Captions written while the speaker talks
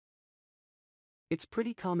It's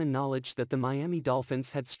pretty common knowledge that the Miami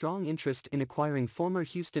Dolphins had strong interest in acquiring former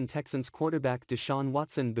Houston Texans quarterback Deshaun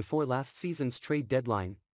Watson before last season's trade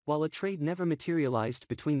deadline. While a trade never materialized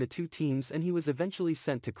between the two teams and he was eventually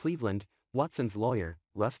sent to Cleveland, Watson's lawyer,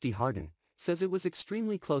 Rusty Hardin, says it was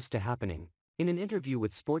extremely close to happening. In an interview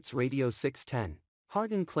with Sports Radio 610,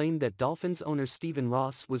 Hardin claimed that Dolphins owner Stephen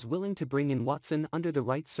Ross was willing to bring in Watson under the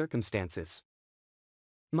right circumstances.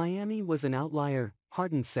 Miami was an outlier,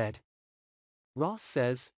 Hardin said. Ross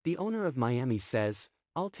says, the owner of Miami says,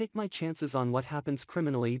 I'll take my chances on what happens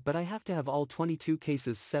criminally, but I have to have all 22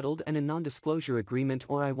 cases settled and a non-disclosure agreement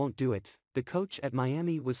or I won't do it. The coach at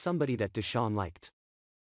Miami was somebody that Deshaun liked.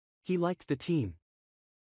 He liked the team.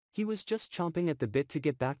 He was just chomping at the bit to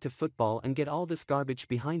get back to football and get all this garbage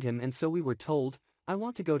behind him, and so we were told, I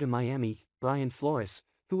want to go to Miami. Brian Flores,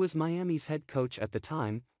 who was Miami's head coach at the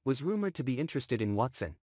time, was rumored to be interested in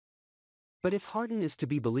Watson. But if Hardin is to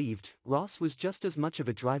be believed, Ross was just as much of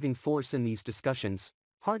a driving force in these discussions.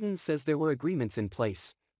 Hardin says there were agreements in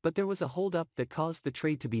place, but there was a hold-up that caused the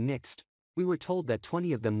trade to be nixed. We were told that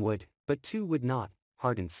 20 of them would, but 2 would not,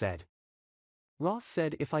 Hardin said. Ross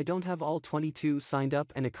said if I don't have all 22 signed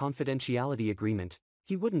up and a confidentiality agreement,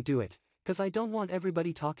 he wouldn't do it, cause I don't want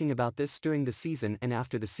everybody talking about this during the season and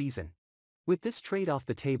after the season. With this trade off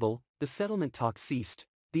the table, the settlement talk ceased.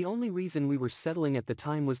 The only reason we were settling at the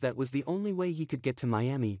time was that was the only way he could get to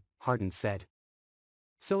Miami, Hardin said.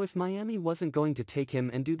 So if Miami wasn't going to take him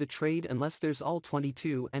and do the trade unless there's all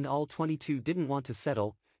 22 and all 22 didn't want to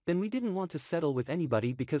settle, then we didn't want to settle with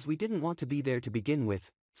anybody because we didn't want to be there to begin with.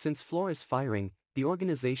 Since Flores' firing, the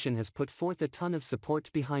organization has put forth a ton of support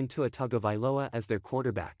behind Tua Tagovailoa as their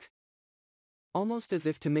quarterback. Almost as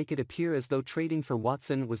if to make it appear as though trading for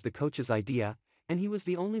Watson was the coach's idea, and he was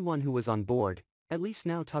the only one who was on board. At least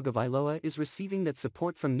now Tagovailoa is receiving that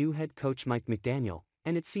support from new head coach Mike McDaniel,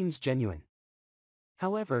 and it seems genuine.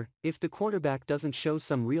 However, if the quarterback doesn't show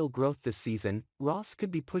some real growth this season, Ross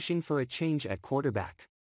could be pushing for a change at quarterback.